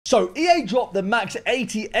So, EA dropped the Max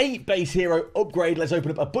 88 base hero upgrade. Let's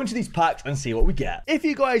open up a bunch of these packs and see what we get. If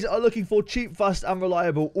you guys are looking for cheap, fast, and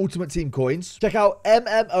reliable Ultimate Team coins, check out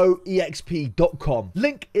MMOEXP.com.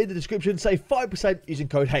 Link in the description. Save 5% using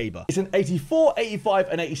code HABER. It's an 84, 85,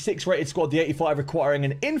 and 86 rated squad. The 85 requiring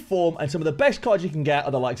an inform, and some of the best cards you can get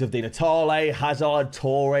are the likes of Di Natale, Hazard,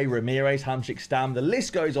 Torre, Ramirez, Hamsik, Stam. The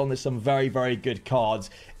list goes on. There's some very, very good cards.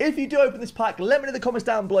 If you do open this pack, let me know in the comments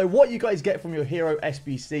down below what you guys get from your hero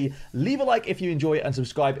SBC. Leave a like if you enjoy it and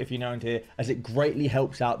subscribe if you're new here, as it greatly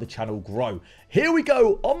helps out the channel grow. Here we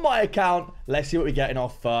go on my account. Let's see what we get in our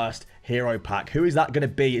first hero pack. Who is that going to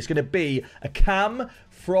be? It's going to be a Cam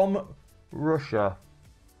from Russia.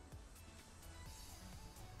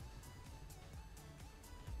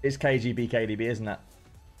 It's KGB KDB, isn't it?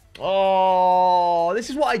 Oh, this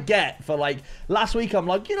is what I get for, like, last week I'm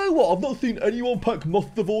like, you know what, I've not seen anyone pack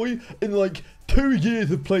Mustavoy in like 2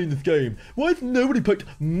 years of playing this game. Why has nobody picked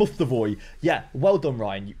Mustavoy? Yeah, well done,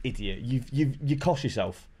 Ryan, you idiot. You cost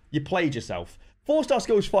yourself. You played yourself. 4-star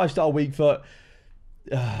skills, 5-star weak foot.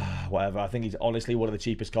 Whatever. I think he's honestly one of the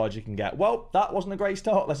cheapest cards you can get. Well, that wasn't a great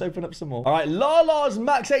start. Let's open up some more. All right, Lala's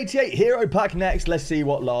Max 88 hero pack next. Let's see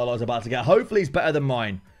what Lala's about to get. Hopefully it's better than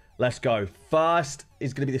mine. Let's go. First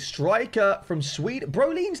is going to be the striker from Sweden.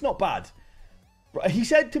 Brolin's not bad. He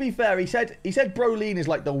said, to be fair, he said Brolin is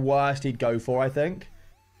like the worst he'd go for, I think.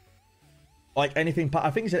 Like anything,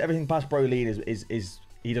 I think he said everything past Brolin is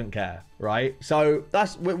he doesn't care, right? So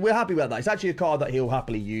we're happy with that. It's actually a card that he'll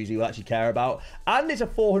happily use, he'll actually care about. And it's a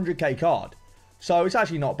 400k card. So it's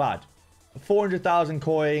actually not bad. 400,000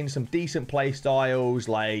 coins, some decent play styles,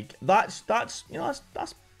 like that's you know,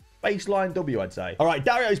 that's baseline W, I'd say. All right,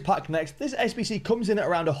 Dario's pack next. This SBC comes in at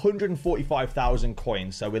around 145,000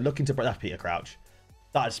 coins. So we're looking to... That's Peter Crouch.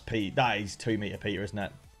 That's Pete. That is 2 meter Peter, isn't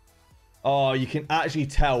it? Oh, you can actually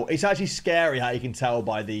tell. It's actually scary how you can tell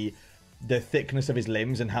by the thickness of his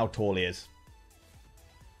limbs and how tall he is.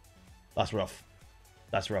 That's rough.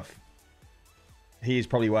 That's rough. He is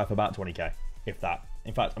probably worth about 20k, if that.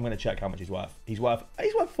 In fact, I'm going to check how much he's worth. He's worth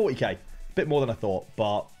 40k. Bit more than I thought,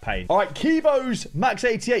 but pain. All right, Kivo's Max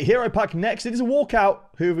 88 hero pack next. It is a walkout.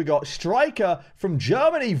 Who have we got? Striker from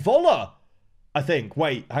Germany, Voller, I think.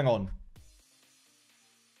 Wait, hang on.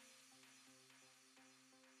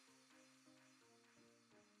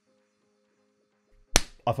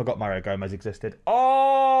 I forgot Mario Gomez existed.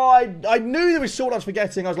 Oh, I knew there was someone I was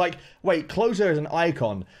forgetting. I was like, wait, Closer is an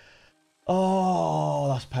icon. Oh,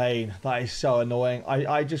 that's pain. That is so annoying.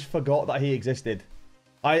 I just forgot that he existed.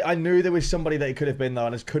 I knew there was somebody that it could have been, though,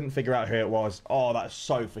 and I just couldn't figure out who it was. Oh, that's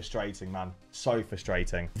so frustrating, man. So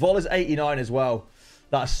frustrating. Voller's 89 as well.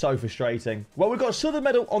 That's so frustrating. Well, we've got Southern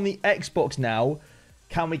Medal on the Xbox now.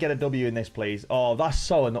 Can we get a W in this, please? Oh, that's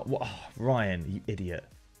so annoying. Oh, Ryan, you idiot.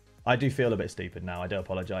 I do feel a bit stupid now. I do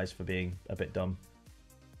apologize for being a bit dumb.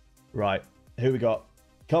 Right. Who we got?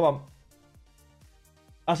 Come on.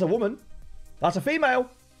 That's a woman. That's a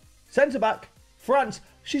female. Centre back. France.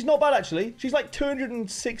 She's not bad, actually. She's like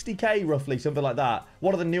 260k roughly, something like that.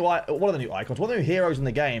 One of the new icons, one of the new heroes in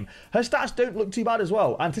the game. Her stats don't look too bad as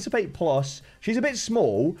well. Anticipate plus. She's a bit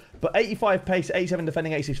small, but 85 pace, 87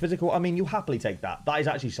 defending, 86 physical. I mean, you happily take that. That is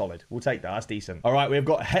actually solid. We'll take that. That's decent. All right, we've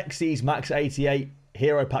got Hexy's Max 88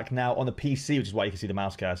 hero pack now on the PC, which is why you can see the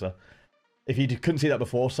mouse cursor. If you couldn't see that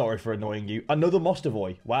before, sorry for annoying you. Another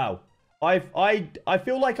Mostavoy. Wow. I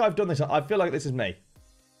feel like I've done this. I feel like this is me.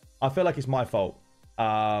 I feel like it's my fault.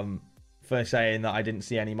 For saying that I didn't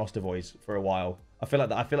see any Mostavoys for a while. I feel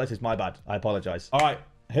like it's my bad. I apologize. All right,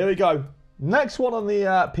 here we go. Next one on the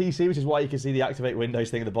PC, which is why you can see the activate Windows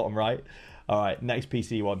thing at the bottom right. All right, next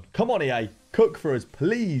PC one. Come on, EA, cook for us,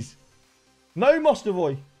 please. No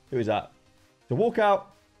Mostavoy. Who is that? The walkout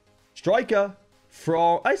striker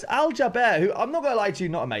from it's Al Jaber, who I'm not gonna lie to you,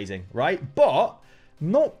 not amazing, right? But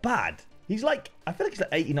not bad. He's like, I feel like he's like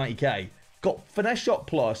 80, 90k. Got finesse shot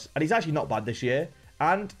plus, and he's actually not bad this year.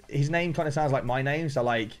 And his name kind of sounds like my name, so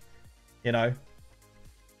like, you know,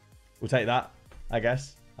 we'll take that, I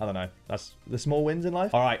guess. I don't know. That's the small wins in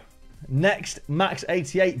life. All right, next Max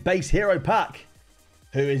 88 base hero pack.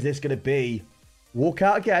 Who is this going to be?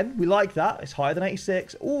 Walkout again. We like that. It's higher than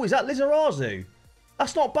 86. Oh, is that Lizarazu?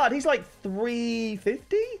 That's not bad. He's like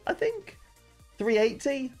 350, I think.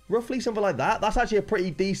 380, roughly, something like that. That's actually a pretty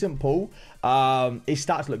decent pull. His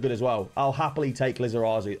stats look good as well. I'll happily take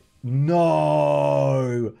Lizarazu.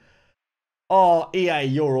 No. Oh, EA,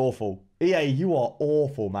 you're awful. EA, you are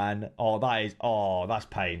awful, man. Oh, that's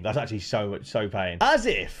pain. That's actually so pain. As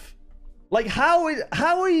if, like, how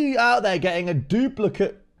are you out there getting a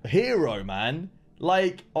duplicate hero, man?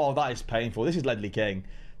 Like, oh, that is painful. This is Ledley King.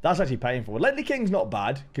 That's actually painful. Ledley King's not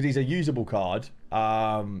bad because he's a usable card.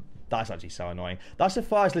 That's actually so annoying. That's the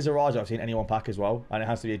first Lizarazo I've seen anyone pack as well, and it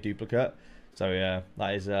has to be a duplicate. So yeah,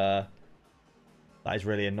 that is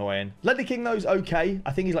really annoying. Ledley King though's okay.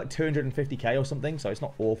 I think he's like 250k or something, so it's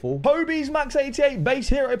not awful. Kobe's Max 88 base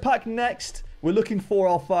hero pack next. We're looking for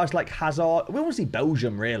our first like Hazard. We want to see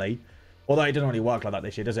Belgium really, although it doesn't really work like that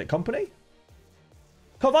this year, does it? Company.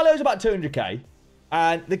 Carvalho's about 200k,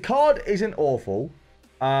 and the card isn't awful.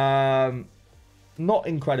 Not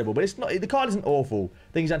incredible, but it's not. The card isn't awful.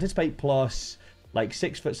 Things anticipate plus, like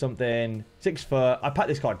 6 foot something, 6 foot. I packed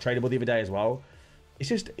this card tradable the other day as well. It's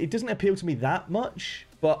just, it doesn't appeal to me that much,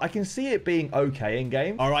 but I can see it being okay in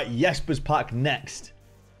game. All right, Jesper's pack next.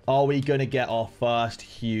 Are we going to get our first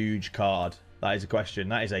huge card? That is a question.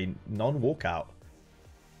 That is a non-walkout.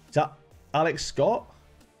 Is that Alex Scott?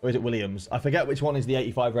 Or is it Williams? I forget which one is the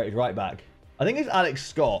 85 rated right back. I think it's Alex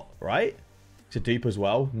Scott, right? It's a dupe as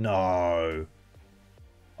well. No.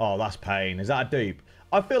 Oh, that's pain. Is that a dupe?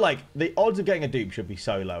 I feel like the odds of getting a dupe should be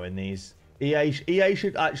so low in these. EA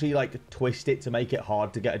should actually like twist it to make it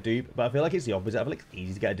hard to get a dupe, but I feel like it's the opposite. I feel like it's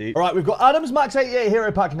easy to get a dupe. All right, we've got Adam's Max 88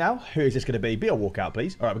 hero pack now. Who is this going to be? Be a walkout,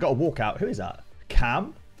 please. All right, we've got a walkout. Who is that?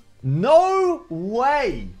 Cam? No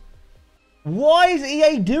way. Why is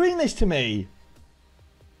EA doing this to me?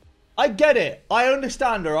 I get it. I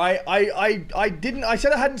understand, all right? I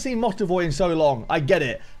said I hadn't seen Mostovoy in so long. I get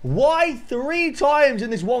it. Why 3 times in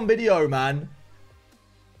this one video, man?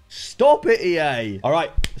 Stop it, EA. All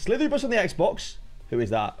right, Slitherbus on the Xbox. Who is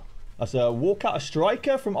that? That's a walkout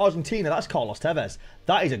striker from Argentina. That's Carlos Tevez.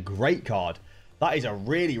 That is a great card. That is a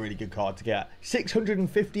really, really good card to get.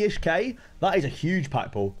 650-ish K. That is a huge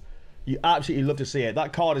pack pull. You absolutely love to see it.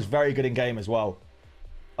 That card is very good in game as well.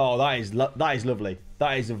 Oh, that is lovely.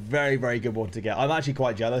 That is a very, very good one to get. I'm actually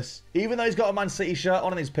quite jealous. Even though he's got a Man City shirt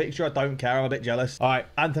on in his picture, I don't care. I'm a bit jealous. All right,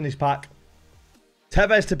 Anthony's pack.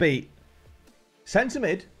 Tevez to beat. Centre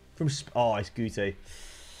mid from... Oh, it's Guti. I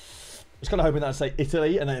was kind of hoping that'd say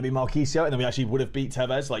Italy and then it'd be Marquisio, and then we actually would have beat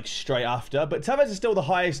Tevez like straight after. But Tevez is still the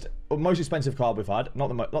highest, or most expensive card we've had. Not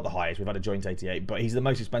the highest. We've had a joint 88, but he's the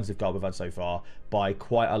most expensive card we've had so far by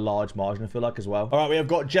quite a large margin, I feel like, as well. All right, we have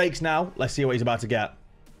got Jake's now. Let's see what he's about to get.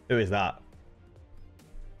 Who is that?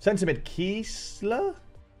 Centre mid Kiesler?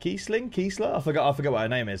 Kiesler? I forgot what her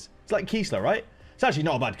name is. It's like Kiesler, right? It's actually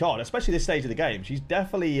not a bad card, especially this stage of the game. She's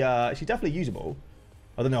definitely usable.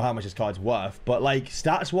 I don't know how much this card's worth, but like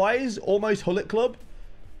stats-wise, almost Hullet Club.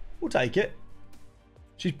 We'll take it.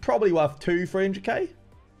 She's probably worth 300k.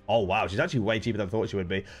 Oh wow, she's actually way cheaper than I thought she would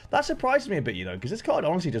be. That surprises me a bit, you know, because this card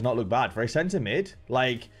honestly does not look bad for a centre mid.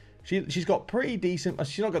 Like she's got pretty decent.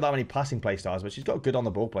 She's not got that many passing play styles, but she's got good on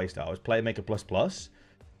the ball play styles. Playmaker plus.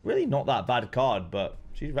 Really not that bad card, but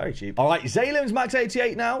she's very cheap. All right, Zalim's Max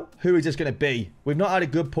 88 now. Who is this going to be? We've not had a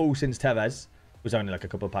good pull since Tevez. It was only like a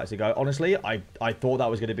couple of packs ago. Honestly, I thought that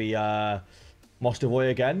was going to be Mostovoy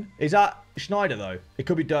again. Is that Schneider, though? It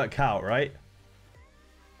could be Dirk Kuyt, right?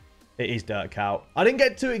 It is Dirk Kuyt. I didn't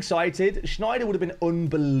get too excited. Schneider would have been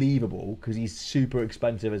unbelievable because he's super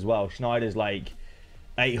expensive as well. Schneider's like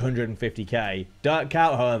 850k. Dirk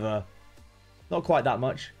Kuyt, however, not quite that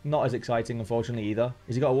much. Not as exciting, unfortunately, either.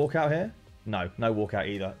 Has he got a walkout here? No walkout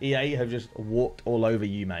either. EA have just walked all over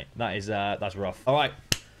you, mate. That's rough. All right.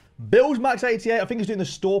 Bill's Max 88. I think he's doing the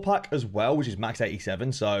store pack as well, which is Max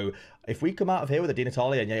 87. So if we come out of here with a Di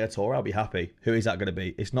Natale and Yaya Toure, I'll be happy. Who is that going to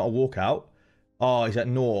be? It's not a walkout. Oh, he's at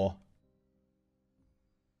Nor.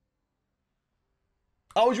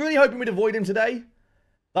 I was really hoping we'd avoid him today.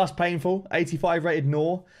 That's painful. 85 rated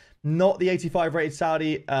Nor. Not the 85 rated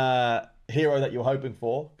Saudi hero that you're hoping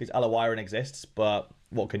for, because Alawiren exists, but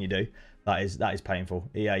what can you do? That is painful.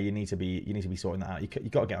 Yeah, you need to be sorting that out. You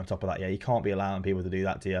got to get on top of that. Yeah, you can't be allowing people to do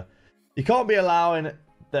that to you. You can't be allowing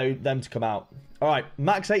them to come out. All right,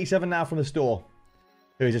 Max 87 now from the store.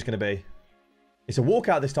 Who is this going to be? It's a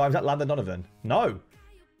walkout this time. Is that Landon Donovan? No.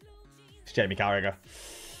 It's Jamie Carragher.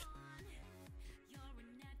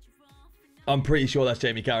 I'm pretty sure that's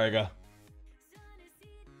Jamie Carragher.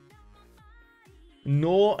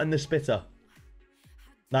 Nor and the Spitter.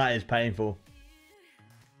 That is painful.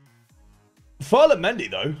 Ferland Mendy,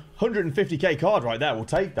 though. 150k card right there. We'll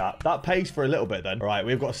take that. That pays for a little bit then. All right,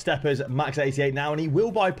 we've got Steppers Max 88 now, and he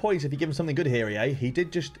will buy points if you give him something good here, eh? He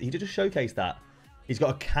did just showcase that. He's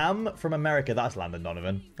got a Cam from America. That's Landon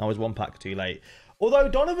Donovan. I was one pack too late. Although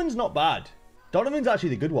Donovan's not bad. Donovan's actually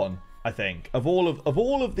the good one, I think. Of all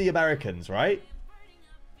of the Americans, right?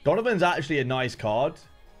 Donovan's actually a nice card.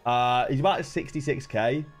 He's about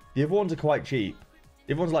 66k. The other ones are quite cheap.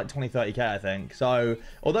 The other one's like 20, 30k, I think. So,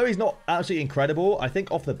 although he's not absolutely incredible, I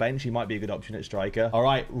think off the bench, he might be a good option at striker. All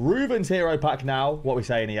right, Reuven's hero pack now. What are we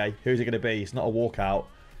saying, EA? Who's it going to be? It's not a walkout.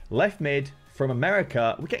 Left mid, from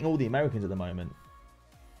America. We're getting all the Americans at the moment.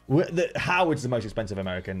 Howard's the most expensive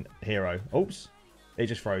American hero. Oops. It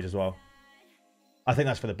just froze as well. I think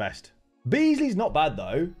that's for the best. Beasley's not bad,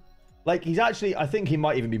 though. Like, he's actually... I think he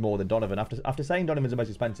might even be more than Donovan. After saying Donovan's the most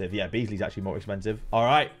expensive, yeah, Beasley's actually more expensive. All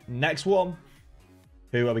right, next one.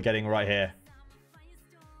 Who are we getting right here?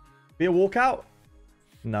 Be a walkout?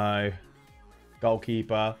 No.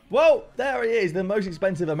 Goalkeeper. Well, there he is, the most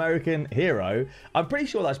expensive American hero. I'm pretty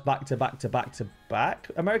sure that's back-to-back-to-back-to-back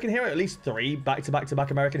American hero. At least 3 back-to-back-to-back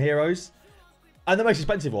American heroes. And the most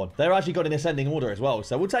expensive one. They're actually got in ascending order as well.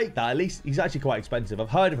 So we'll take that. At least he's actually quite expensive. I've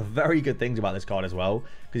heard very good things about this card as well.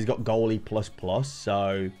 Because he's got goalie ++.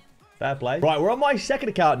 So fair play. Right, we're on my second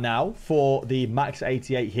account now for the Max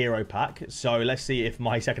 88 hero pack. So let's see if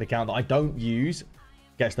my second account that I don't use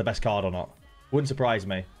gets the best card or not. Wouldn't surprise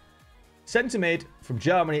me. Centre mid from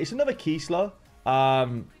Germany. It's another Kiesler.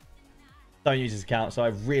 Don't use this account, so I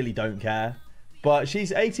really don't care. But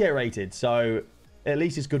she's 88 rated, so at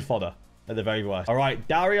least it's good fodder at the very worst. All right,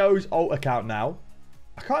 Dario's alt account now.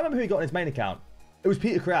 I can't remember who he got on his main account. It was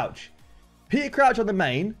Peter Crouch. Peter Crouch on the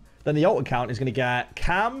main. Then the alt account is going to get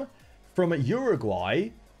Cam from Uruguay.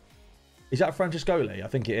 Is that Francescoli? I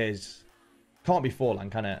think it is. Can't be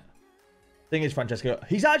Forlan, can it? Thing is, Francesco.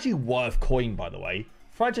 He's actually worth coin, by the way.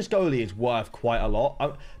 Francescoli is worth quite a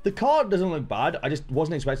lot. The card doesn't look bad. I just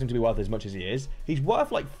wasn't expecting him to be worth as much as he is. He's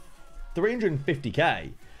worth like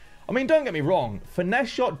 350k. I mean, don't get me wrong. Finesse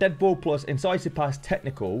shot, dead ball plus, incisive pass,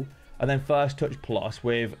 technical, and then first touch plus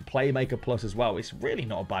with playmaker plus as well. It's really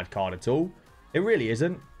not a bad card at all. It really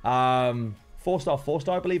isn't. 4-star,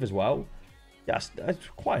 4-star, I believe as well. Yes, that's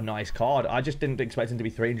quite a nice card. I just didn't expect him to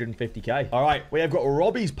be 350k. All right, we have got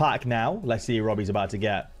Robbie's pack now. Let's see who Robbie's about to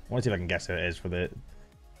get. I want to see if I can guess who it is for the...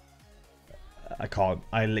 I can't.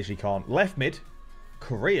 I literally can't. Left mid.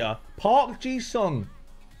 Korea. Park Ji-sung.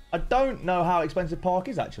 I don't know how expensive Park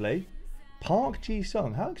is, actually. Park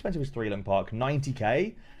Ji-sung. How expensive is 3 Park?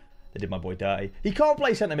 90k? They did my boy dirty. He can't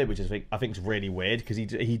play centre mid, which I think is really weird, because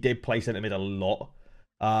he did play centre mid a lot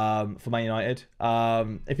for Man United.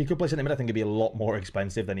 If he could play centre mid, I think it'd be a lot more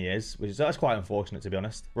expensive than he is, that's quite unfortunate, to be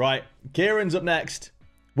honest. Right. Kieran's up next.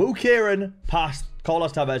 Will Kieran pass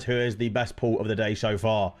Carlos Tevez, who is the best pull of the day so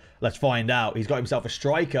far? Let's find out. He's got himself a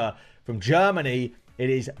striker from Germany. It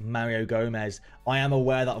is Mario Gomez. I am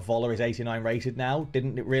aware that Vola is 89 rated now.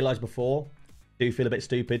 Didn't realise before. Do feel a bit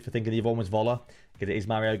stupid for thinking the other one was Vola, because it is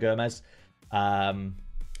Mario Gomez. Pain.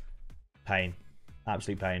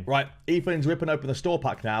 Absolute pain. Right, Ethan's ripping open the store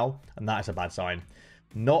pack now, and that is a bad sign.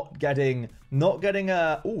 Not getting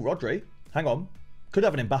a... Oh, Rodri. Hang on. Could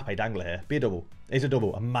have an Mbappe dangler here. Be a double. It's a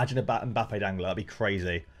double. Imagine a Mbappe dangler. That'd be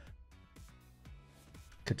crazy.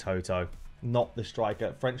 Katoto. Not the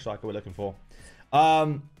striker. French striker we're looking for.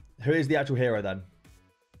 Who is the actual hero then?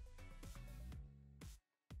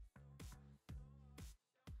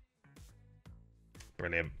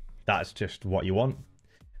 Brilliant. That's just what you want.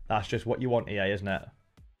 That's just what you want, EA, isn't it?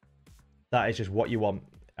 That is just what you want.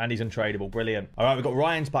 And he's untradeable. Brilliant. All right, we've got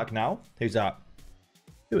Ryan's pack now. Who's that?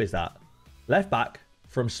 Who is that? Left back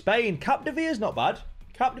from Spain. Capdevia's not bad.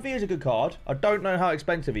 Capdevia's a good card. I don't know how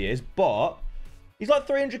expensive he is, but he's like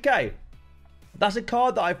 300k. That's a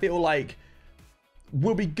card that I feel like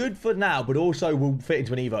will be good for now, but also will fit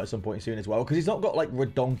into an Evo at some point soon as well, because he's not got like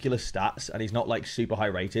redonkulous stats and he's not like super high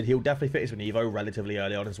rated. He'll definitely fit into an Evo relatively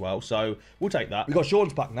early on as well, so we'll take that. We've got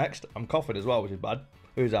Sean's pack next. I'm coughing as well, which is bad.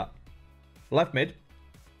 Who's that? Left mid.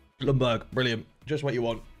 Lundberg. Brilliant. Just what you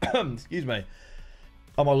want. Excuse me.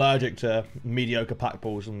 I'm allergic to mediocre pack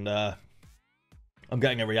pulls, and I'm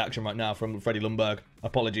getting a reaction right now from Freddie Lundberg.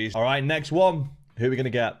 Apologies. All right, next one. Who are we going to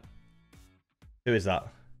get? Who is that?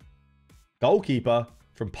 Goalkeeper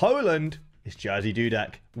from Poland. It's Jerzy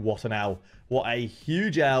Dudek. What an L. What a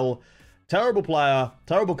huge L. Terrible player.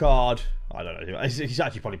 Terrible card. I don't know. He's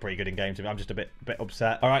actually probably pretty good in game to me. I'm just a bit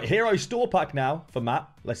upset. All right, hero store pack now for Matt.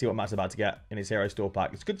 Let's see what Matt's about to get in his hero store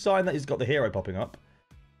pack. It's a good sign that he's got the hero popping up.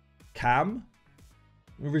 Cam.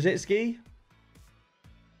 Rosicki.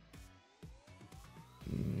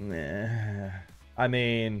 I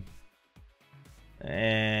mean...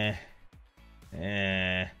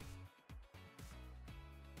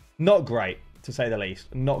 Not great, to say the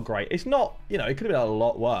least. Not great. It's not, you know, it could have been a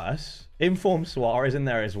lot worse. Informed Suarez in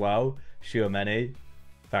there as well. Sure, many.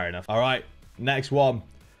 Fair enough. All right, next one.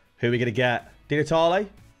 Who are we going to get? Di Natale?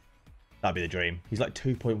 That'd be the dream. He's like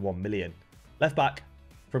 2.1 million. Left back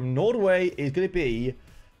from Norway is going to be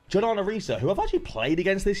John Arne Riise, who I've actually played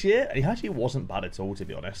against this year, and he actually wasn't bad at all, to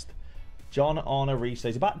be honest. John Arne Riise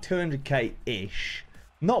is about 200k-ish.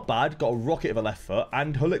 Not bad. Got a rocket of a left foot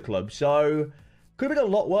and Hullet Club, so Could have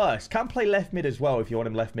been a lot worse. Can play left mid as well if you want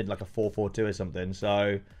him left mid like a 4-4-2 or something.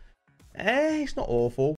 So, it's not awful.